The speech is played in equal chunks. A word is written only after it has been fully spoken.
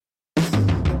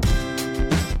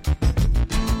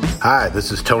Hi,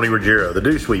 this is Tony Ruggiero, the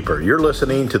Dew Sweeper. You're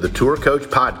listening to the Tour Coach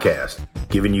Podcast,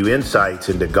 giving you insights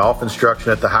into golf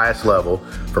instruction at the highest level,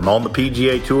 from on the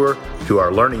PGA Tour to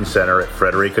our learning center at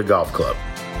Frederica Golf Club.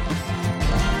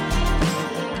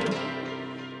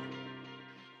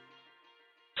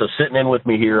 So sitting in with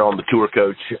me here on the Tour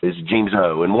Coach is James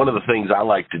O. And one of the things I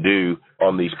like to do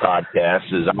on these podcasts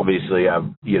is obviously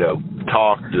I've,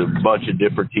 talked to a bunch of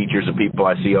different teachers and people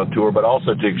I see on tour, but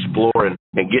also to explore and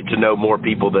get to know more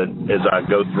people that as I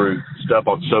go through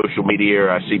stuff on social media,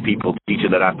 I see people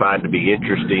teaching that I find to be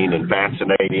interesting and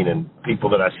fascinating and people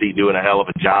that I see doing a hell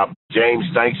of a job. James,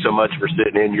 thanks so much for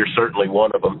sitting in. You're certainly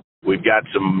one of them. We've got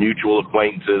some mutual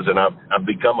acquaintances, and I've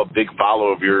become a big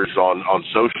follower of yours on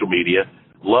social media.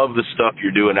 Love the stuff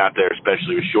you're doing out there,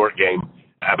 especially with short game.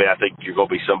 I mean, I think you're going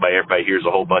to be somebody everybody hears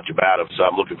a whole bunch about them, so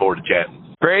I'm looking forward to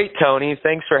chatting. Great, Tony.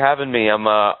 Thanks for having me. I'm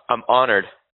honored.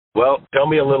 Well, tell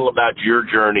me a little about your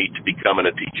journey to becoming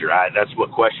a teacher. That's what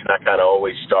question I kind of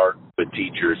always start with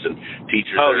teachers and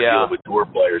teachers that are dealing with tour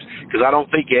players, because I don't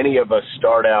think any of us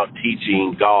start out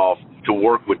teaching golf to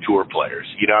work with tour players.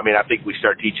 I think we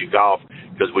start teaching golf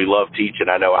because we love teaching.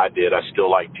 I know I did. I still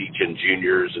like teaching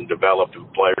juniors and developing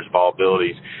players of all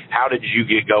abilities. How did you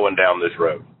get going down this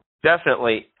road?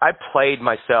 Definitely. I played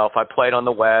myself. I played on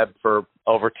the web for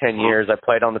over 10 years. I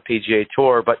played on the PGA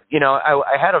Tour, but,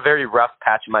 I had a very rough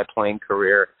patch in my playing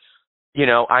career.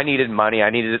 I needed money.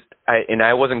 And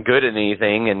I wasn't good at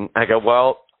anything. And I go,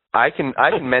 well, I can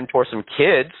mentor some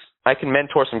kids. I can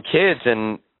mentor some kids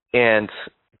and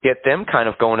get them kind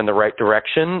of going in the right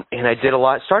direction. And I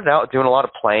started out doing a lot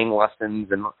of playing lessons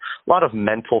and a lot of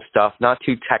mental stuff, not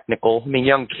too technical. I mean,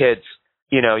 young kids,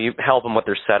 you help them with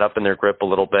their setup and their grip a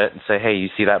little bit and say, hey, you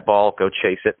see that ball, go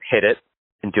chase it, hit it,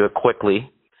 and do it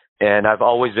quickly. And I've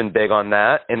always been big on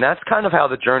that. And that's kind of how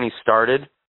the journey started.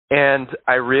 And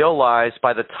I realized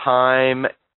by the time,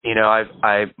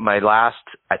 my last,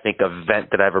 I think, event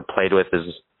that I ever played with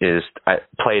is I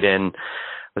played in,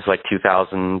 it was like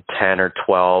 2010 or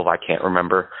 12, I can't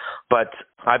remember. But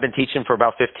I've been teaching for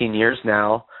about 15 years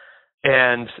now.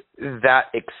 And that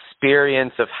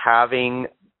experience of having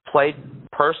played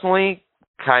personally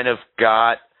kind of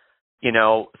got,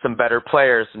 some better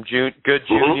players, some good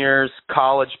juniors,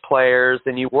 college players,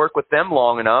 and you work with them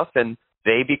long enough and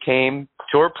they became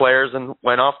tour players and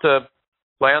went off to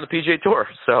play on the PGA Tour.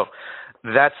 So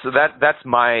that's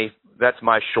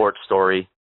my short story.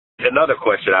 Another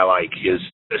question I like is,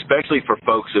 especially for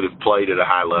folks that have played at a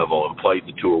high level and played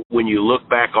the tour, when you look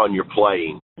back on your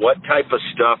playing, what type of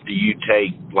stuff do you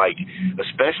take, like,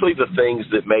 especially the things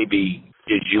that maybe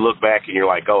as you look back and you're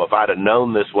like, oh, if I'd have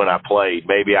known this when I played,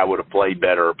 maybe I would have played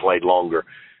better or played longer.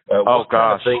 What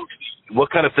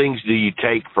kind of things do you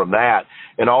take from that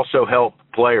and also help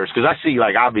players? Because I see,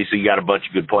 like, obviously you got a bunch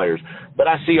of good players, but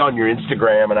I see on your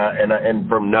Instagram and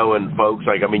from knowing folks,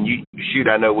 like, I mean,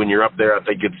 I know when you're up there, I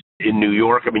think it's in New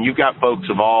York. I mean, you've got folks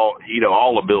of all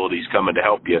abilities coming to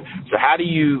help you. So how do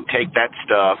you take that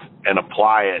stuff and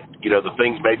apply it, the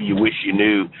things maybe you wish you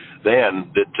knew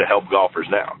then to help golfers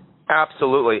now?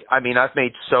 Absolutely. I mean, I've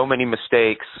made so many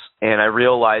mistakes, and I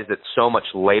realized it so much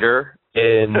later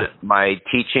in my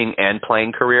teaching and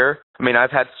playing career. I mean,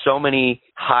 I've had so many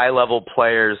high-level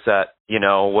players that,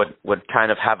 would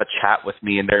kind of have a chat with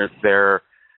me, and they're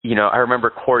I remember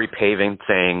Corey Paving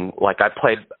saying, like,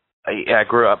 I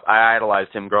grew up, I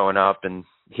idolized him growing up, and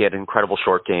he had an incredible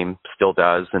short game, still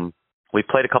does, and we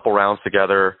played a couple rounds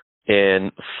together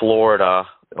in Florida,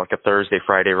 like a Thursday,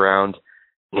 Friday round.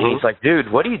 And he's like,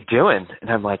 dude, what are you doing? And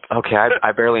I'm like, okay,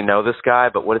 I barely know this guy,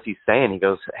 but what is he saying? He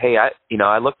goes, hey,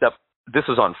 I looked up, this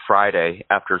was on Friday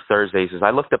after Thursday. He says,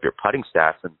 I looked up your putting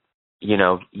stats and,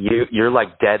 you're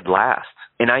like dead last.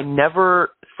 And I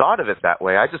never thought of it that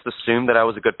way. I just assumed that I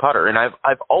was a good putter. And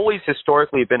I've always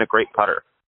historically been a great putter,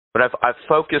 but I've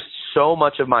focused so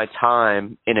much of my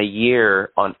time in a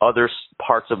year on other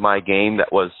parts of my game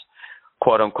that was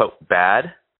quote unquote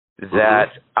bad, that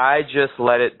I just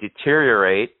let it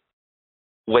deteriorate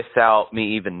without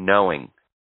me even knowing.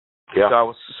 Yeah. So I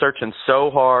was searching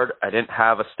so hard. I didn't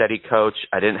have a steady coach.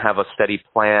 I didn't have a steady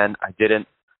plan. I didn't,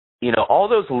 all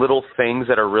those little things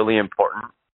that are really important,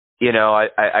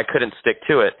 I couldn't stick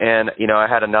to it. And, I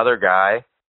had another guy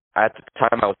at the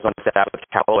time I was on staff with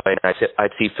Callaway, and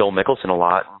I'd see Phil Mickelson a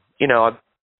lot.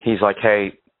 He's like,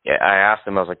 hey, I asked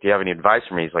him, I was like, do you have any advice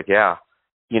for me? He's like, yeah.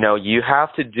 You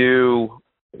have to do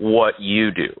what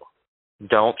you do.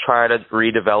 Don't try to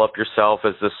redevelop yourself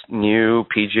as this new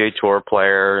PGA Tour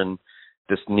player and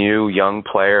this new young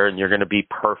player, and you're going to be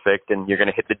perfect, and you're going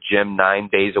to hit the gym 9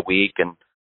 days a week, and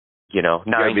 9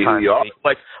 times a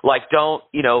week. Like, don't,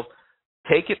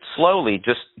 take it slowly.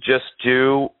 Just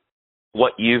do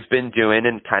what you've been doing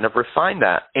and kind of refine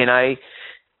that. And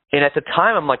at the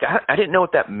time, I'm like, I didn't know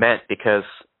what that meant because,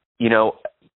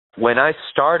 when I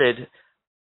started,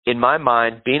 in my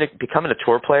mind, becoming a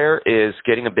tour player is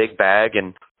getting a big bag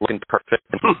and looking perfect.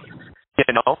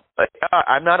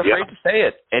 I'm not afraid to say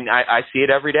it, and I see it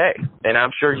every day, and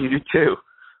I'm sure you do too.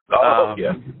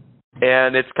 Yeah.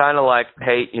 And it's kind of like,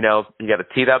 hey, you got to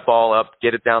tee that ball up,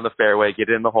 get it down the fairway, get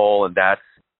it in the hole, and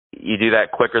you do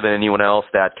that quicker than anyone else.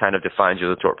 That kind of defines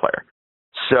you as a tour player.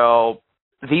 So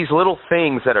these little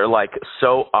things that are like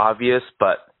so obvious,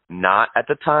 but not at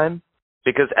the time,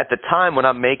 because at the time when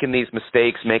I'm making these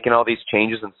mistakes, making all these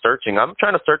changes and searching, I'm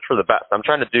trying to search for the best. I'm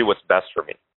trying to do what's best for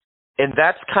me. And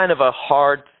that's kind of a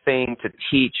hard thing to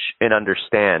teach and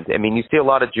understand. I mean, you see a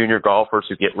lot of junior golfers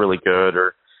who get really good,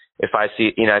 or if I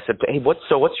see, I said, hey,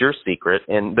 what's your secret?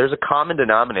 And there's a common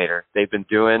denominator. They've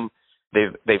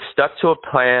stuck to a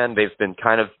plan. They've been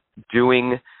kind of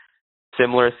doing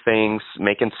similar things,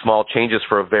 making small changes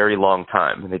for a very long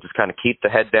time. And they just kind of keep the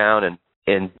head down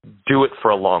and do it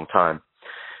for a long time.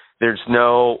 There's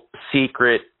no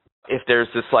secret. If there's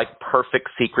this like perfect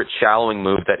secret shallowing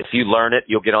move that if you learn it,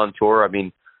 you'll get on tour. I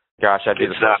mean, gosh, I'd be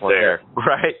the first one there.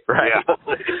 Right. Yeah,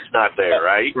 it's not there,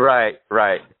 right?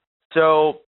 Right.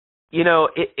 So,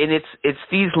 it's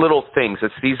these little things.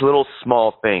 It's these little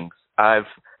small things. I've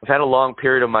had a long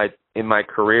period in my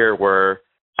career where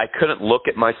I couldn't look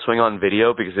at my swing on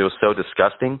video because it was so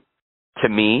disgusting to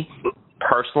me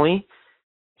personally.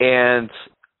 And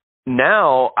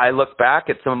now I look back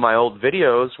at some of my old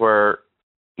videos where,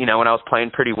 when I was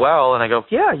playing pretty well, and I go,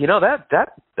 yeah,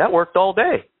 that worked all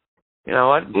day.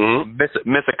 I'd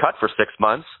miss a cut for 6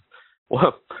 months.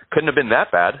 Well, couldn't have been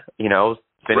that bad.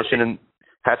 Finishing and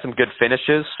had some good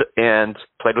finishes and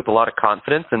played with a lot of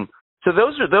confidence. And so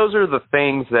those are the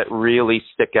things that really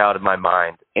stick out in my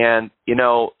mind. And,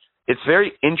 it's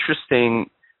very interesting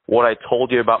what I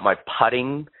told you about my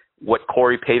putting, what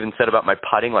Corey Pavin said about my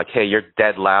putting, like, hey, you're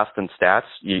dead last in stats.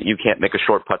 You can't make a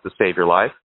short putt to save your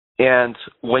life. And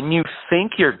when you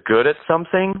think you're good at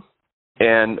something,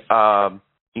 and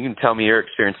you can tell me your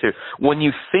experience too, when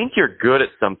you think you're good at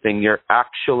something, you're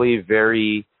actually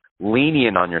very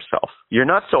lenient on yourself. You're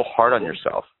not so hard on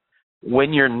yourself.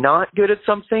 When you're not good at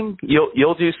something,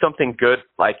 you'll do something good.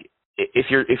 Like if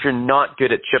you're not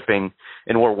good at chipping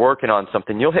and we're working on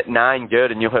something, you'll hit 9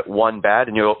 good and you'll hit 1 bad,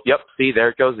 and you'll, yep, see, there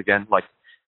it goes again. Like,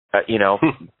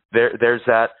 there's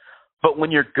that. But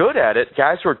when you're good at it,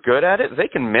 guys who are good at it, they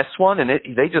can miss one and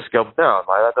they just go, no,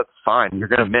 that's fine. You're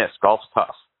going to miss. Golf's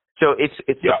tough. So it's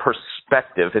a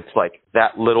perspective. It's like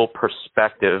that little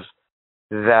perspective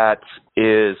that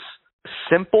is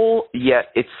simple, yet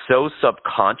it's so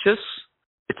subconscious.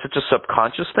 It's such a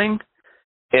subconscious thing.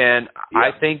 And I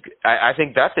think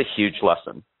that's a huge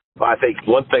lesson. Well, I think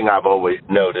one thing I've always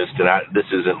noticed, and this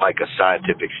isn't like a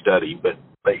scientific study, but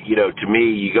to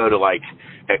me, you go to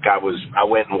I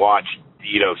went and watched,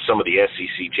 some of the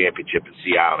SEC championship at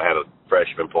Sea Island. I had a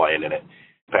freshman playing in it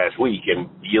past week, and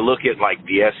you look at like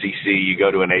the SEC, you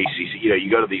go to an ACC, you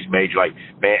go to these major,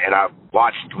 and I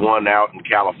watched one out in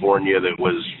California that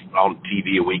was on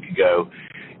TV a week ago.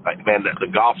 Like, man,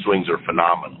 the golf swings are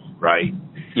phenomenal, right?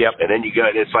 Yep. And then you go,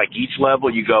 it's like each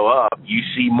level you go up, you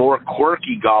see more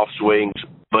quirky golf swings,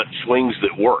 but swings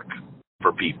that work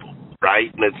for people,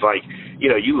 right? And it's like,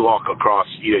 you walk across,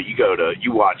 you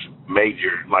watch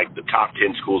major, like the top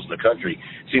 10 schools in the country.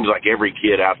 Seems like every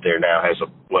kid out there now has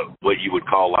what you would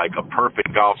call like a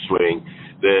perfect golf swing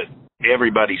that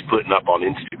everybody's putting up on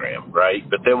Instagram, right?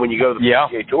 But then when you go to the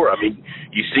PGA Tour, I mean,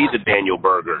 you see the Daniel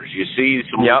Bergers, you see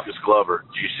some Lucas Glovers,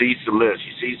 you see some this,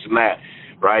 you see some that,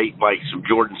 right? Like some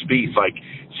Jordan Spieth. Like,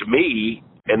 to me,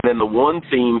 and then the one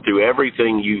theme through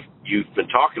everything you've been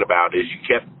talking about is you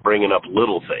kept bringing up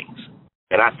little things.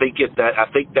 And I think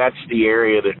that's the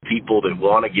area that people that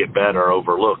want to get better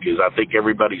overlook. Is I think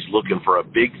everybody's looking for a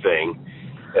big thing.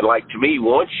 And like, to me,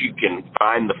 once you can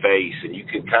find the face and you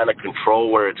can kind of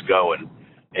control where it's going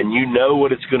and you know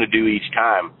what it's going to do each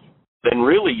time, then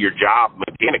really your job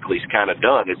mechanically is kind of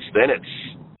done. It's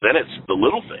the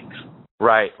little things.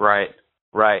 Right. I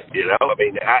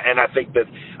mean, I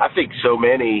think so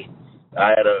many.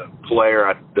 I had a player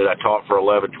that I taught for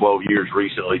 11, 12 years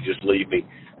recently just leave me,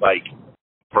 like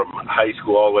from high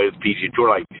school all the way to the PGA Tour.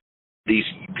 Like, these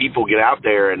people get out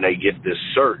there and they get this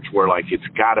search where like it's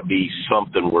got to be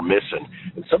something we're missing,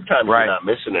 and sometimes we're not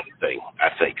missing anything. I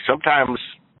think sometimes,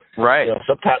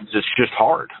 sometimes it's just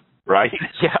hard, right?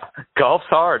 Yeah, golf's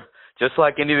hard, just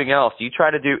like anything else. You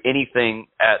try to do anything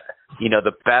at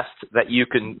the best that you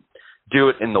can do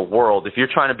it in the world. If you're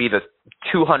trying to be the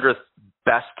 200th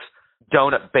best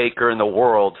donut baker in the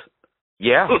world,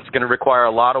 Yeah, it's going to require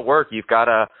a lot of work. You've got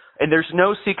to, and there's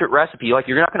no secret recipe. Like,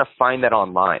 you're not going to find that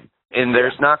online. And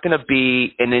there's not going to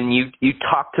be, and then you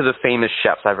talk to the famous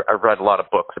chefs. I've read a lot of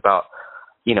books about,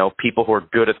 you know, people who are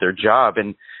good at their job.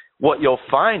 And what you'll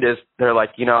find is they're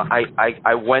like, you know,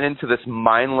 I went into this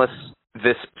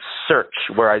this search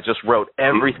where I just wrote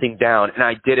everything down, and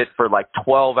I did it for like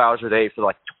 12 hours a day for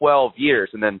like 12 years.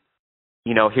 And then,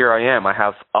 you know, here I am. I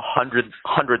have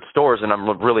 100 stores, and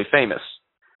I'm really famous.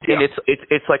 Yeah. And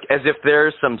it's like as if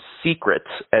there's some secret,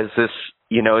 as this,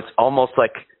 you know, it's almost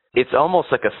like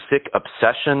a sick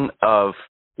obsession of,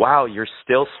 wow, you're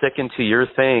still sticking to your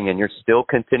thing and you're still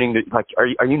continuing to, like,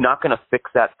 are you not going to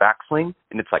fix that backswing?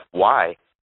 And it's like, why?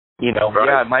 You know, right.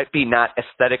 Yeah, it might be not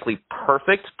aesthetically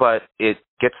perfect, but it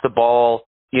gets the ball,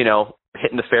 you know,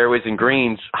 hitting the fairways and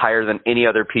greens higher than any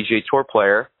other PGA Tour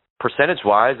player,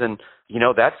 percentage-wise, and, you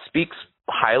know, that speaks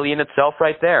highly in itself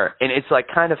right there. And it's like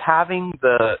kind of having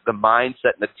the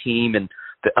mindset and the team and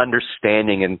the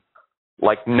understanding and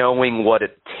like knowing what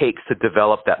it takes to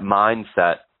develop that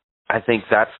mindset. I think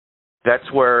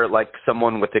that's where like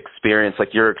someone with experience,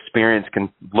 like your experience,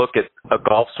 can look at a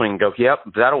golf swing and go, yep,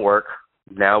 that'll work.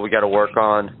 Now we got to work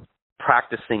on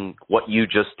practicing what you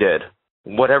just did,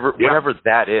 whatever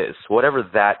that is,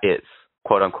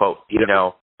 quote unquote, you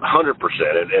know. 100%.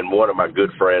 And one of my good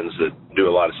friends that do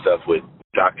a lot of stuff with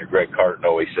Dr. Greg Carton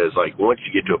always says, like, once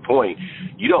you get to a point,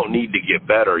 you don't need to get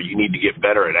better. You need to get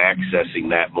better at accessing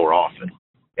that more often.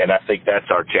 And I think that's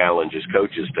our challenge as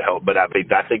coaches to help. But I think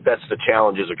that's the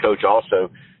challenge as a coach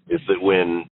also, is that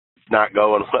when it's not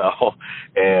going well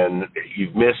and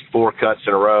you've missed 4 cuts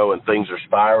in a row and things are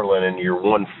spiraling and you're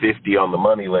 150 on the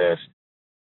money list,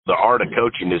 the art of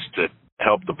coaching is to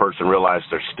help the person realize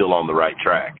they're still on the right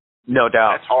track. No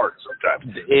doubt. That's hard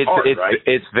sometimes.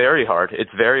 It's very hard.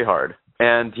 It's very hard.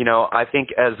 And, you know, I think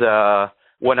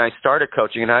when I started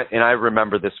coaching, and I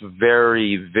remember this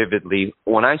very vividly,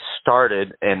 when I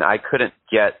started and I couldn't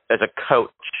get, as a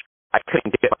coach, I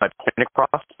couldn't get my point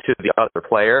across to the other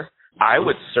player, I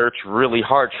would search really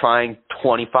hard trying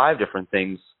 25 different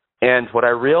things. And what I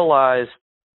realized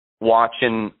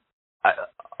watching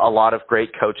a lot of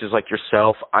great coaches like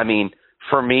yourself, I mean,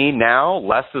 for me now,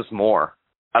 less is more.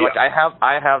 Like I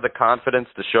have the confidence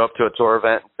to show up to a tour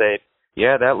event and say,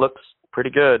 yeah, that looks pretty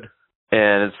good.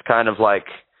 And it's kind of like,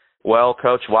 well,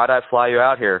 coach, why'd I fly you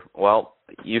out here? Well,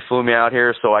 you flew me out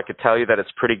here so I could tell you that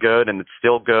it's pretty good and it's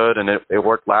still good, and it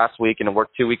worked last week and it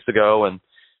worked 2 weeks ago, and,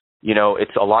 you know,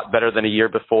 it's a lot better than a year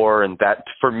before. And that,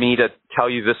 for me to tell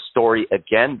you this story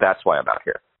again, that's why I'm out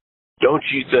here. Don't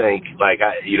you think, like,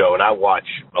 and I watch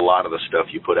a lot of the stuff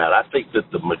you put out, I think that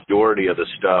the majority of the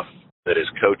stuff that as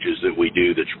coaches that we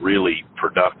do that's really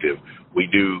productive, we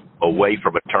do away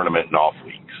from a tournament and off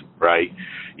weeks, right?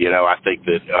 You know, I think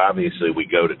that obviously we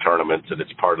go to tournaments and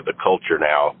it's part of the culture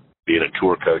now. Being a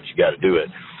tour coach, you got to do it.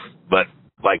 But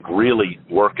like really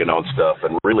working on stuff,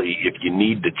 and really if you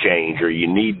need to change or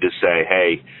you need to say,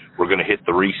 hey, we're going to hit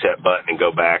the reset button and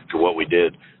go back to what we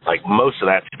did, like most of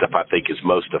that stuff I think is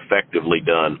most effectively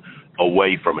done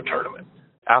away from a tournament.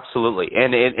 Absolutely.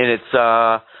 And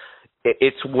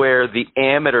it's where the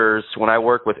amateurs, when I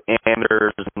work with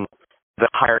amateurs and the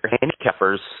higher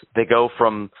handicappers, they go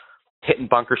from hitting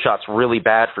bunker shots really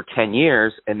bad for 10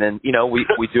 years. And then, you know, we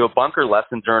do a bunker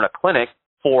lesson during a clinic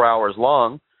 4 hours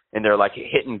long, and they're like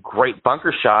hitting great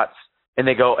bunker shots. And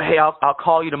they go, hey, I'll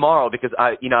call you tomorrow because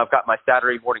I've got my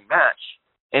Saturday morning match.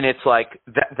 And it's like,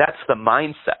 that's the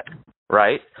mindset,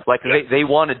 right? Like they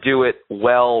want to do it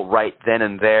well right then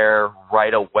and there,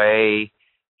 right away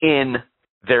in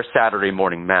their Saturday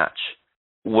morning match,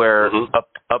 where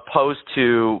opposed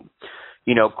to,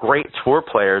 you know, great tour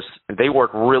players, they work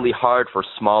really hard for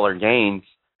smaller gains,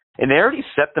 and they already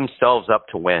set themselves up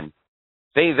to win.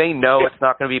 They know it's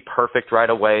not going to be perfect right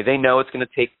away. They know it's going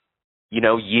to take, you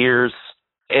know, years,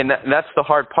 and that's the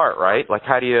hard part, right? Like,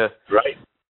 how do you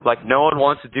like, no one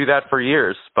wants to do that for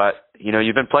years, but, you know,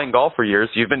 you've been playing golf for years.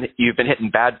 You've been hitting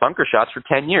bad bunker shots for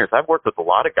 10 years. I've worked with a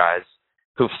lot of guys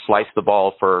who've sliced the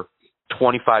ball for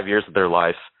 25 years of their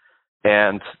life,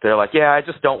 and they're like, yeah, I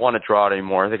just don't want to draw it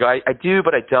anymore. They go, I do,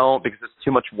 but I don't, because it's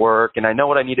too much work, and I know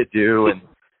what I need to do.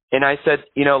 And I said,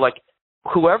 you know, like,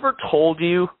 whoever told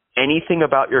you anything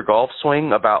about your golf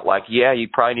swing, about like, yeah, you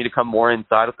probably need to come more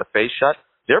inside with the face shut,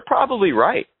 they're probably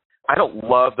right. I don't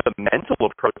love the mental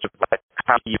approach of like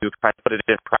how you kind of put it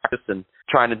in practice and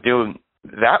trying to do it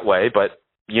that way, but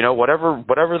you know,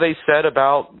 whatever they said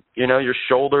about, you know, your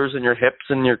shoulders and your hips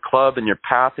and your club and your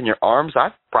path and your arms, I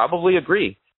probably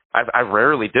agree. I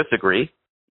rarely disagree,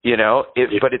 you know,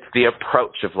 but it's the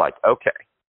approach of like, okay,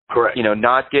 correct, you know,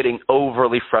 not getting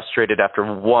overly frustrated after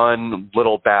one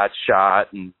little bad shot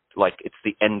and like it's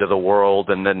the end of the world,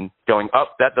 and then going, oh,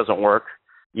 that doesn't work.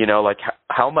 Like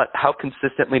how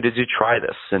consistently did you try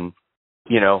this? And,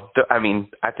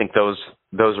 I think those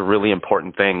are really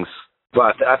important things.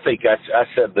 Well, I think I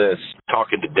said this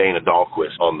talking to Dana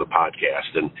Dahlquist on the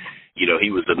podcast, and, he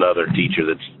was another teacher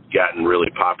that's gotten really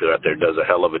popular out there, does a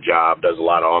hell of a job, does a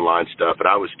lot of online stuff. And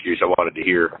I was curious. I wanted to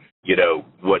hear,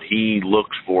 what he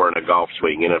looks for in a golf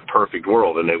swing in a perfect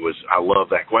world. And I love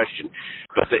that question.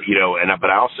 But, but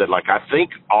I also said, I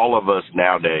think all of us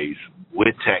nowadays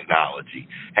with technology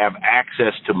have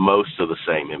access to most of the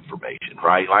same information,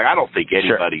 right? I don't think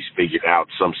anybody's figured out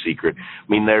some secret.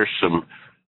 I mean, there's some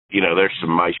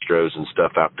maestros and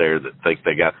stuff out there that think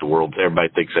they got the world. Everybody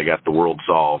thinks they got the world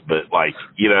solved, but I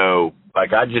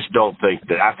just don't think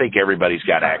that. I think everybody's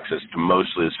got access to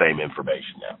mostly the same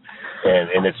information now,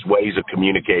 and it's ways of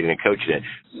communicating and coaching it.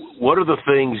 What are the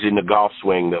things in the golf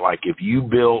swing that, if you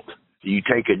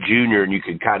take a junior and you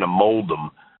can kind of mold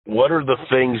them? What are the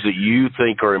things that you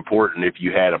think are important if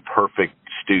you had a perfect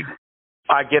student?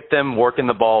 I get them working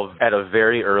the ball at a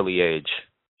very early age.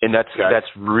 And that's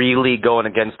really going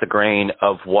against the grain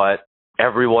of what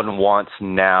everyone wants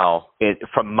now,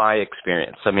 from my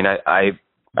experience. I mean, I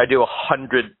do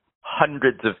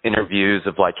hundreds of interviews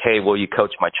of hey, will you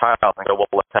coach my child? I go, well,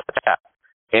 let's have a chat.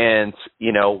 And,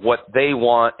 what they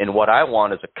want and what I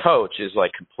want as a coach is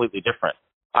completely different.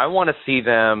 I want to see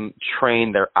them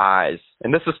train their eyes.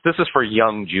 And this is for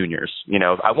young juniors.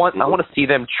 I want to see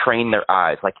them train their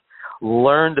eyes.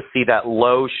 Learn to see that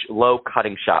low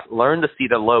cutting shot. Learn to see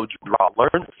the low draw.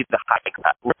 Learn to see the high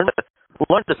cut.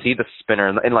 Learn to see the spinner,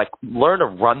 and learn to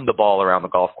run the ball around the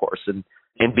golf course, and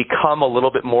become a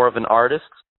little bit more of an artist,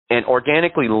 and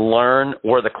organically learn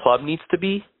where the club needs to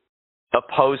be,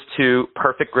 opposed to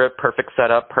perfect grip, perfect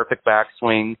setup, perfect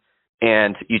backswing,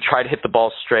 and you try to hit the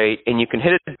ball straight, and you can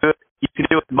hit it good. You can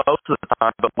do it most of the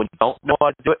time, but when you don't know how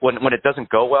to do it, when it doesn't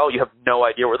go well, you have no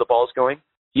idea where the ball is going.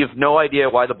 You have no idea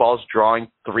why the ball's drawing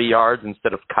 3 yards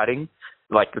instead of cutting.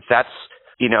 That's,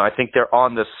 I think they're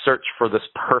on the search for this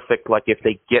perfect, if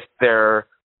they get their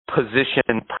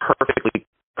position perfectly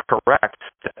correct,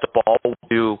 that the ball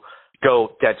will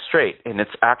go dead straight. And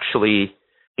it's actually,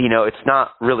 it's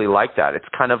not really like that. It's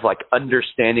kind of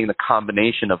understanding the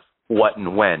combination of what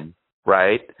and when,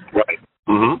 right? Right.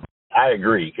 Mm-hmm. I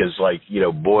agree, because,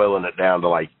 boiling it down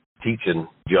to, teaching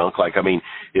junk,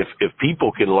 if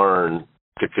people can learn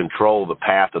to control the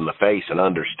path and the face and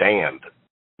understand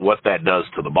what that does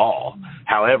to the ball,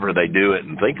 however they do it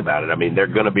and think about it, they're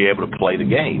going to be able to play the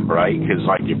game, right? Because,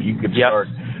 if you could start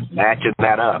matching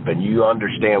that up and you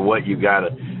understand what you've got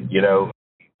to,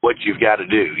 what you've got to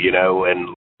do, and I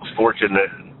was fortunate,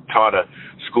 taught a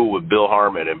school with Bill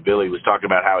Harmon, and Billy was talking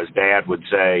about how his dad would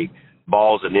say,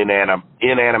 ball's an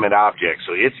inanimate object,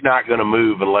 so it's not going to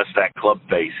move unless that club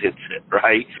face hits it,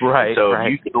 right? Right. So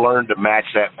if you can learn to match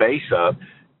that face up,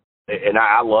 and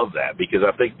I love that, because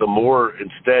I think the more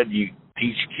instead you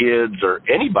teach kids, or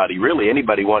anybody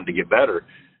wanting to get better,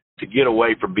 to get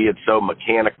away from being so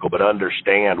mechanical, but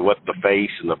understand what the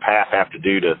face and the path have to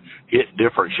do to hit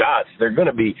different shots, they're going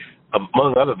to be,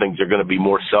 among other things, they're going to be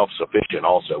more self-sufficient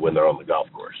also when they're on the golf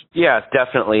course. Yeah,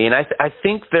 definitely. And I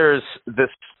think there's this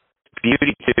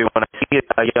beauty too when I see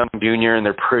a young junior and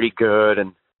they're pretty good,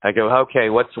 and I go, okay,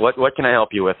 what can I help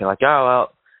you with? And like, oh,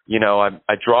 well,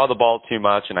 I draw the ball too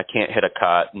much and I can't hit a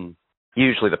cut. And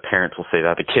usually the parents will say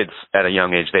that. The kids at a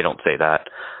young age, they don't say that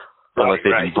unless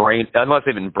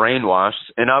they've been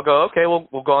brainwashed. And I'll go, okay,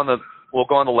 we'll go on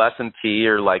the lesson tee,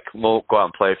 or we'll go out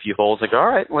and play a few holes. I go, all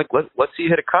right, let's see you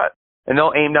hit a cut. And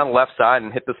they'll aim down the left side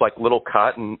and hit this little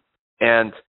cut, and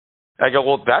I go,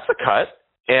 well, that's a cut.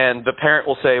 And the parent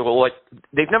will say, well,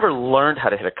 they've never learned how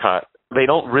to hit a cut. They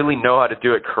don't really know how to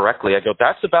do it correctly. I go,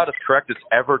 that's about as correct as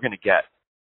ever going to get.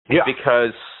 Yeah.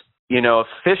 Because,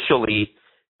 officially,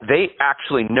 they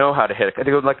actually know how to hit a cut.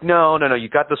 They go, no, you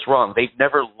got this wrong. They've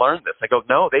never learned this. I go,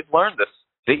 no, they've learned this.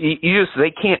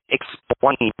 They can't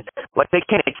explain. They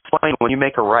can't explain when you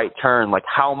make a right turn,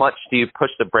 how much do you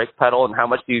push the brake pedal and how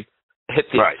much do you hit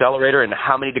the accelerator and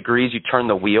how many degrees you turn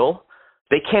the wheel.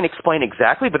 They can't explain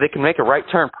exactly, but they can make a right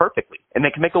turn perfectly, and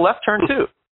they can make a left turn too.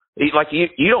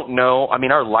 You don't know.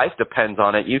 Our life depends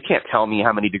on it. You can't tell me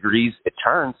how many degrees it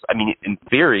turns. In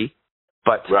theory,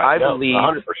 but I believe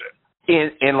 100%.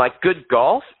 in good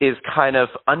golf is kind of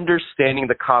understanding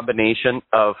the combination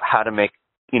of how to make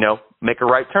a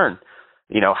right turn.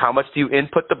 How much do you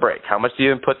input the brake? How much do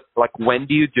you input? When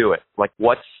do you do it?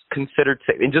 What's considered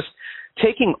safe? And just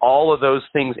taking all of those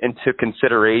things into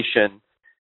consideration.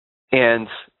 And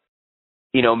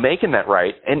making that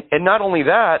right. And not only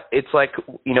that, it's like,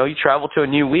 you travel to a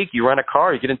new week, you rent a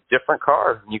car, you get a different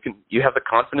car, and you have the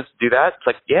confidence to do that. It's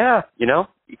like, yeah,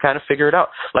 you kind of figure it out.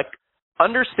 Like,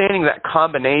 understanding that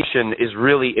combination is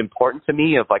really important to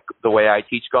me of like the way I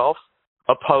teach golf,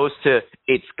 opposed to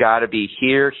it's got to be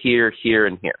here, here, here,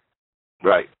 and here.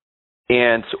 Right.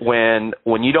 And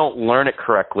when you don't learn it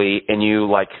correctly and you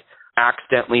like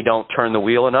accidentally don't turn the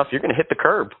wheel enough, you're going to hit the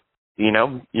curb. You're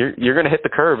going to hit the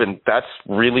curb, and that's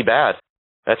really bad.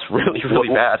 That's really,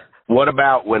 really bad. What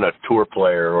about when a tour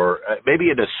player or maybe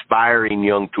an aspiring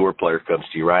young tour player comes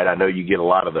to you, right? I know you get a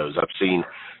lot of those. I've seen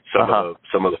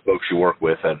some of the folks you work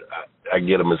with, and I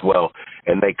get them as well.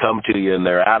 And they come to you, and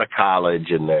they're out of college,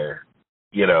 and they're,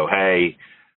 hey,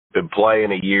 been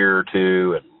playing a year or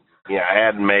two, and I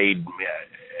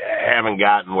haven't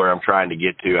gotten where I'm trying to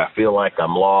get to. I feel like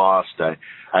I'm lost.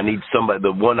 I need somebody.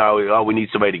 We need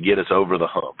somebody to get us over the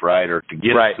hump, right, or to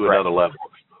get us to another level.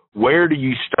 Where do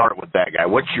you start with that guy?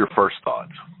 What's your first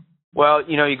thoughts? Well,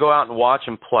 you go out and watch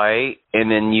them play, and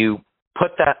then you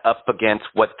put that up against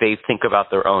what they think about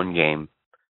their own game,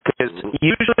 because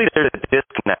usually there's a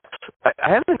disconnect.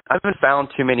 I haven't found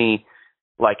too many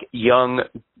like young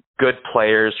good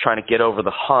players trying to get over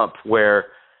the hump where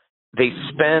they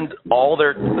spend a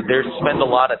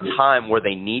lot of time where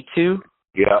they need to,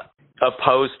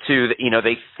 opposed to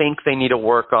they think they need to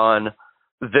work on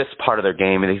this part of their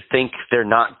game, and they think they're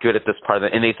not good at this part of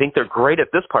it, and they think they're great at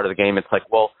this part of the game. It's like,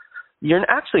 well, you're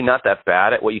actually not that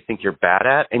bad at what you think you're bad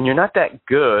at, and you're not that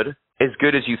good as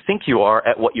you think you are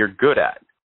at what you're good at.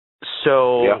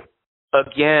 So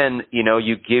again,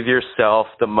 you give yourself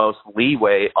the most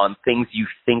leeway on things you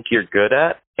think you're good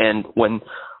at, and when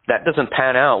that doesn't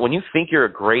pan out, when you think you're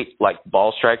a great like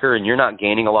ball striker and you're not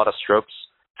gaining a lot of strokes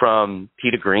from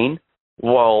tee to green,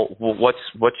 well,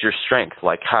 what's your strength?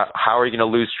 Like how are you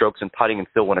going to lose strokes in putting and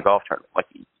still win a golf tournament? Like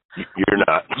you're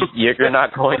not. You're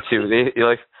not going to. You're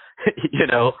like,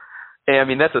 and I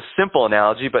mean that's a simple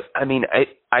analogy, but I mean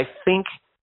I think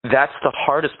that's the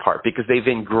hardest part, because they've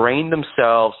ingrained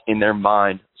themselves in their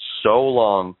mind so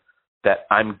long that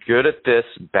I'm good at this,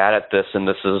 bad at this, and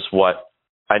this is what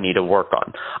I need to work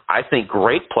on. I think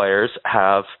great players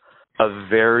have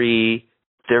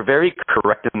they're very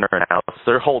correct in their analysis.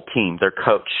 Their whole team, their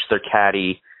coach, their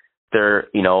caddy, their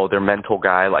mental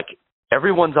guy, like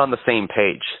everyone's on the same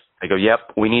page. They go,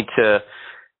 yep, we need to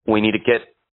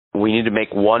make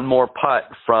one more putt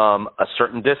from a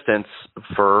certain distance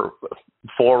for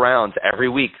 4 rounds every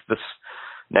week this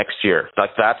next year.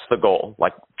 Like that's the goal.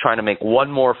 Like trying to make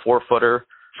one more 4-footer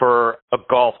for a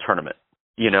golf tournament,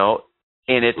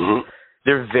 and it's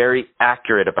they're very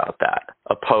accurate about that.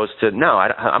 Opposed to no,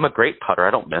 I'm a great putter. I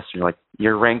don't miss.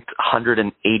 You're ranked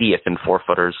 180th in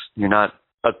 4-footers. You're not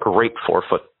a great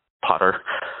 4-foot putter,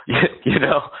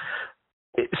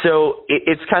 So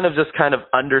it's kind of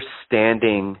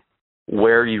understanding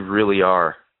where you really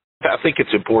are. I think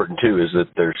it's important too, is that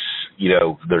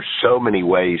there's so many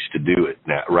ways to do it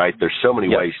now, right? There's so many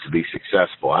ways to be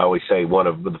successful. I always say one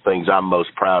of the things I'm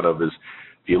most proud of is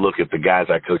if you look at the guys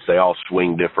I coach, they all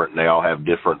swing different and they all have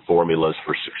different formulas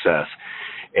for success.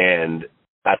 And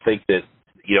I think that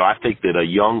a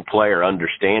young player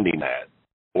understanding that,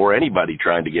 or anybody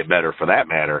trying to get better for that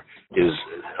matter, is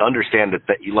understand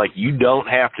that you don't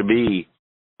have to be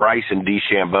Bryson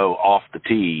DeChambeau off the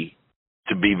tee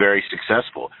to be very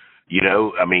successful.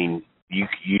 I mean,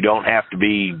 you don't have to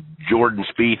be Jordan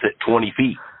Spieth at 20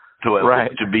 feet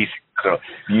to be. So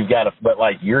you've got to, but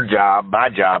like my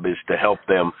job is to help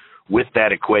them with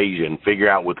that equation, figure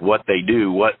out with what they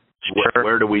do,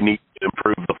 where do we need to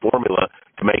improve the formula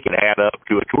to make it add up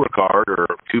to a tour card or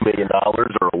 $2 million or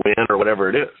a win or whatever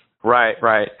it is. Right.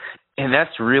 And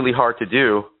that's really hard to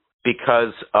do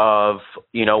because of,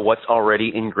 what's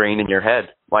already ingrained in your head.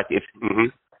 Like if,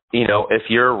 if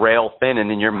you're rail thin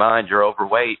and in your mind you're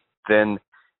overweight, then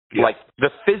like the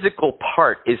physical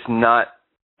part is not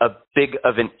a big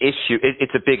of an issue.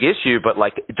 It's a big issue, but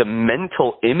like the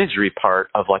mental imagery part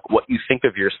of like what you think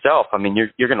of yourself. I mean,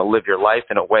 you're going to live your life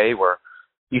in a way where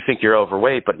you think you're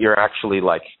overweight, but you're actually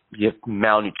like you have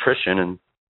malnutrition and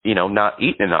not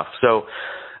eating enough. So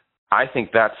I think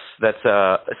that's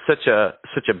such a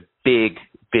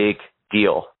big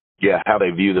deal. Yeah, how they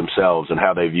view themselves and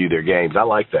how they view their games. I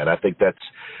like that. I think that's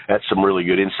some really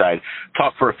good insight.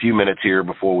 Talk for a few minutes here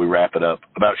before we wrap it up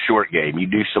about short game. You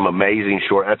do some amazing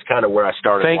short. That's kind of where I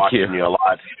started watching you a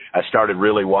lot. I started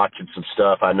really watching some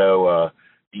stuff. I know,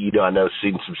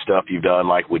 seen some stuff you've done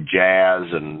like with Jazz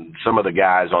and some of the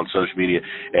guys on social media,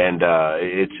 and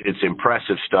it's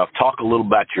impressive stuff. Talk a little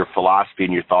about your philosophy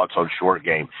and your thoughts on short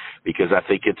game, because I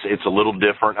think it's a little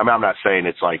different. I mean, I'm not saying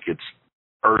it's like it's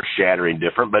earth-shattering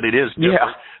different, but it is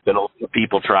different than a lot of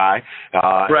people try.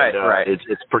 Right.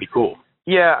 It's pretty cool.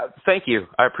 Yeah, thank you.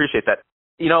 I appreciate that.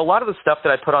 A lot of the stuff that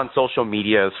I put on social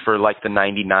media is for like the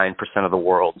 99% of the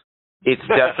world. It's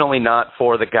definitely not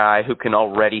for the guy who can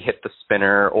already hit the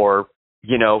spinner or,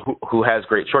 who has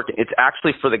great short game. It's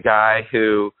actually for the guy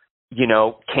who,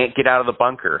 can't get out of the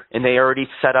bunker and they already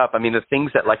set up. I mean, the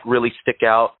things that like really stick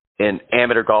out in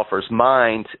amateur golfers'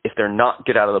 minds, if they're not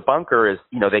get out of the bunker, is,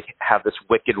 they have this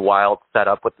wicked wild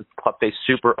setup with the club face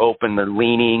super open, they're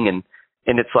leaning,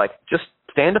 and it's like, just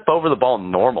stand up over the ball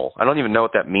normal. I don't even know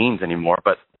what that means anymore,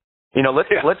 but,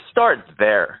 let's start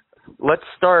there. Let's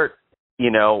start,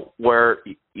 where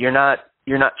you're not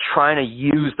trying to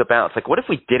use the bounce. Like, what if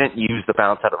we didn't use the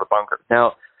bounce out of the bunker?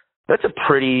 Now, that's a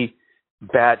pretty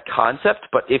bad concept,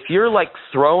 but if you're like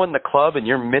throwing the club and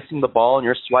you're missing the ball and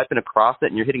you're swiping across it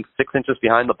and you're hitting 6 inches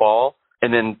behind the ball,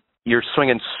 and then you're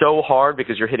swinging so hard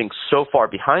because you're hitting so far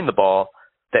behind the ball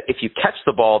that if you catch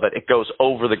the ball that it goes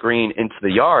over the green into the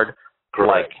yard,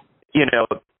 correct.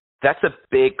 Like, that's a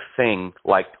big thing,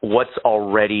 like what's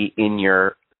already in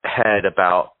your head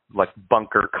about like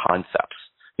bunker concepts.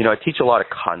 I teach a lot of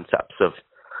concepts of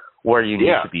where you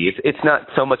need to be. It's not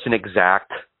so much an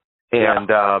exact, and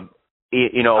a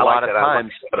lot of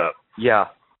times, yeah,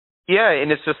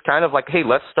 and it's just kind of like, hey,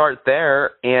 let's start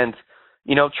there, and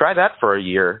try that for a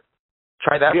year.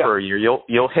 For a year,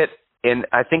 you'll hit. And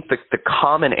I think the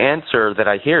common answer that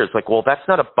I hear is like, well, that's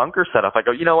not a bunker setup. I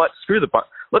go, you know what? Screw the bunker.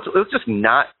 Let's just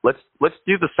not. Let's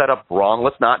do the setup wrong.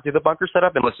 Let's not do the bunker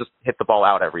setup, and let's just hit the ball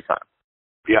out every time.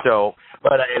 Yeah. So,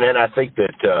 and then I think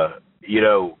that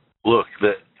look,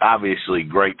 that obviously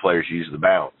great players use the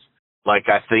bounce. Like,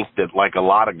 I think that like a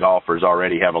lot of golfers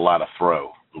already have a lot of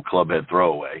throw and clubhead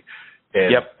throwaway,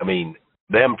 and I mean,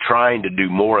 them trying to do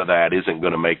more of that isn't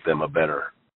going to make them a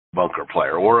better bunker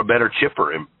player or a better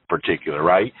chipper in particular,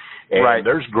 right? And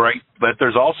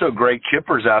there's also great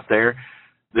chippers out there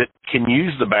that can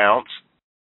use the bounce,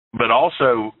 but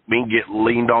also get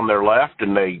leaned on their left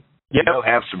and they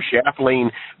have some shaft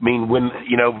lean. I mean, when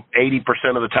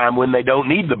 80% of the time when they don't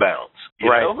need the bounce, you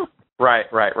know? Right.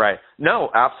 No,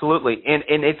 absolutely.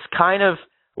 And it's kind of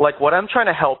like what I'm trying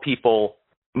to help people,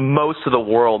 most of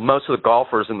the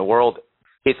golfers in the world,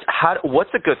 it's what's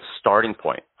a good starting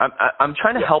point? I'm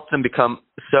trying to help them become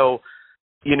so.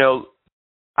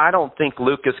 I don't think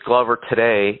Lucas Glover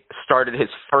today started his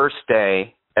first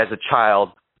day as a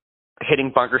child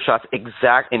hitting bunker shots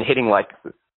and hitting like,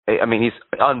 I mean, he's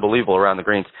unbelievable around the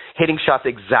greens, hitting shots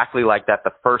exactly like that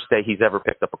the first day he's ever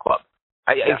picked up a club.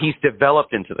 He's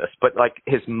developed into this, but like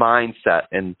his mindset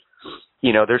and,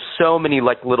 there's so many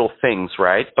like little things,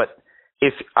 right? But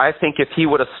I think if he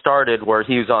would have started where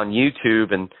he was on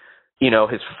YouTube and,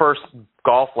 his first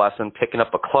golf lesson picking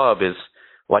up a club is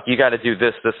like, you got to do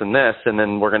this, this, and this, and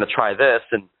then we're going to try this,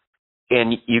 and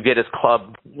you get his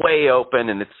club way open,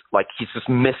 and it's like he's just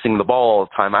missing the ball all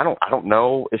the time. I don't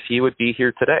know if he would be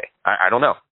here today. I don't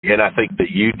know. And I think that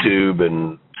YouTube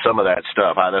and some of that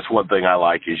stuff, that's one thing I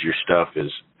like is your stuff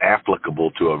is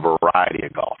applicable to a variety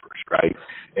of golfers, right?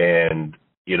 And,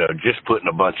 just putting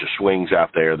a bunch of swings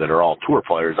out there that are all tour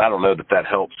players, I don't know that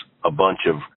helps a bunch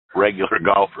of regular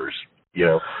golfers,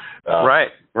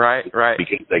 Right.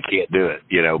 Because they can't do it,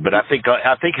 But I think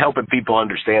helping people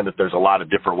understand that there's a lot of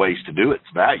different ways to do it's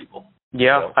valuable.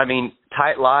 Yeah, I mean,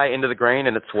 tight lie into the grain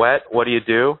and it's wet. What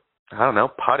do? I don't know,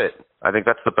 putt it. I think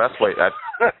that's the best way.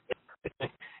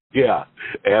 Yeah,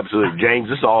 absolutely. James,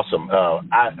 this is awesome.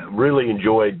 I really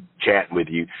enjoyed chatting with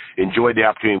you. Enjoyed the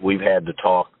opportunity we've had to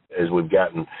talk as I've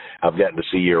gotten to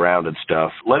see you around and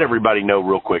stuff. Let everybody know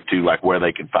real quick too, like where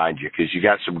they can find you, because you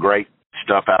got some great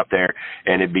stuff out there,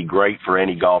 and it'd be great for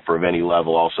any golfer of any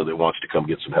level also that wants to come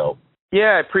get some help.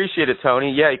 Yeah, I appreciate it,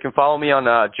 Tony. Yeah, you can follow me on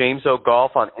James O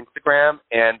Golf on Instagram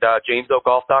and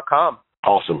jamesogolf.com.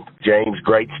 Awesome. James,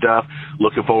 great stuff.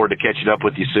 Looking forward to catching up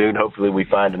with you soon. Hopefully we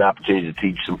find an opportunity to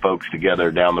teach some folks together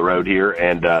down the road here.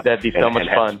 And that'd be so much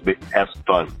fun. Have some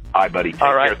fun. All right, buddy. Take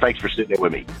care. Thanks for sitting there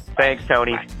with me. Thanks,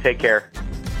 Tony. Bye. Take care.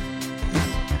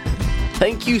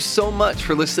 Thank you so much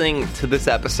for listening to this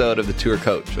episode of The Tour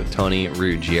Coach with Tony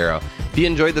Ruggiero. If you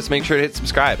enjoyed this, make sure to hit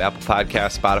subscribe. Apple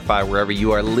Podcasts, Spotify, wherever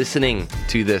you are listening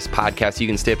to this podcast, you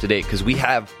can stay up to date because we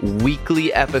have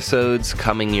weekly episodes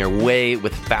coming your way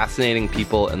with fascinating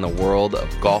people in the world of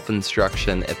golf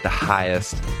instruction at the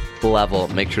highest level.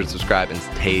 Make sure to subscribe and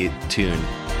stay tuned.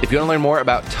 If you want to learn more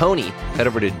about Tony, head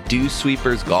over to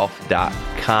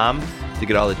dewsweepersgolf.com to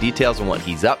get all the details on what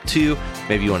he's up to.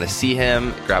 Maybe you want to see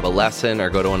him, grab a lesson, or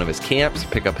go to one of his camps,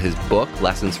 pick up his book,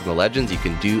 Lessons from the Legends. You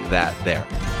can do that there.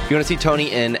 If you want to see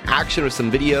Tony in action with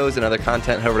some videos and other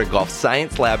content, head over to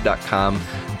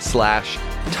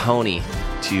golfsciencelab.com/Tony. Tony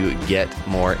to get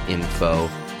more info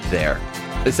there.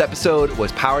 This episode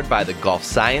was powered by the Golf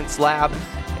Science Lab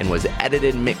and was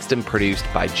edited, mixed, and produced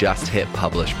by Just Hit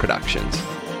Publish Productions.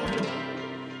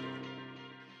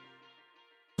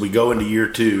 We go into year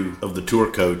 2 of the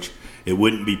Tour Coach. It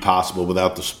wouldn't be possible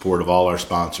without the support of all our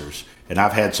sponsors. And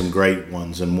I've had some great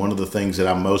ones. And one of the things that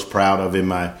I'm most proud of in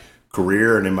my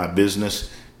career and in my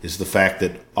business is the fact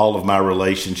that all of my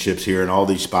relationships here and all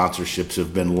these sponsorships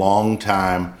have been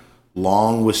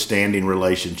long withstanding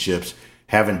relationships,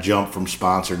 haven't jumped from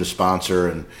sponsor to sponsor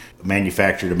and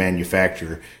manufacturer to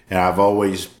manufacturer. And I've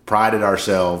always prided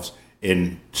ourselves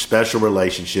in special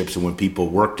relationships and when people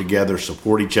work together,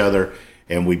 support each other,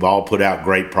 and we've all put out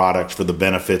great products for the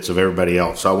benefits of everybody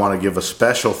else. So I want to give a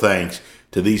special thanks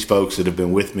to these folks that have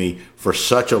been with me for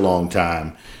such a long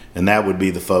time. And that would be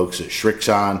the folks at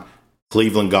Srixon,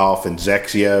 Cleveland Golf, and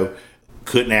XXIO.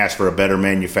 Couldn't ask for a better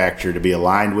manufacturer to be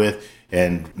aligned with.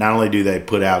 And not only do they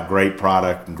put out great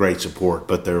product and great support,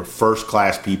 but they're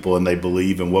first-class people and they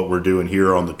believe in what we're doing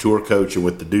here on the Tour Coach and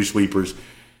with the Dew Sweepers,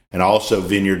 and also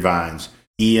Vineyard Vines.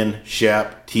 Ian,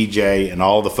 Shep, TJ, and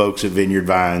all the folks at Vineyard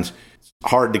Vines. It's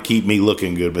hard to keep me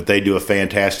looking good, but they do a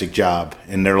fantastic job.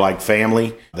 And they're like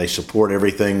family. They support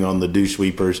everything on the Dew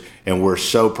Sweepers, and we're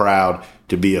so proud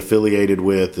to be affiliated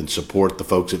with and support the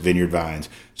folks at Vineyard Vines.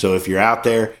 So if you're out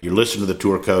there, you're listening to the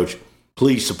Tour Coach,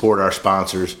 please support our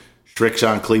sponsors,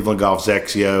 Srixon, Cleveland Golf,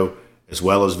 XXIO, as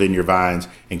well as Vineyard Vines,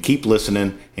 and keep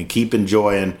listening and keep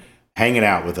enjoying hanging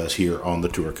out with us here on the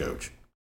Tour Coach.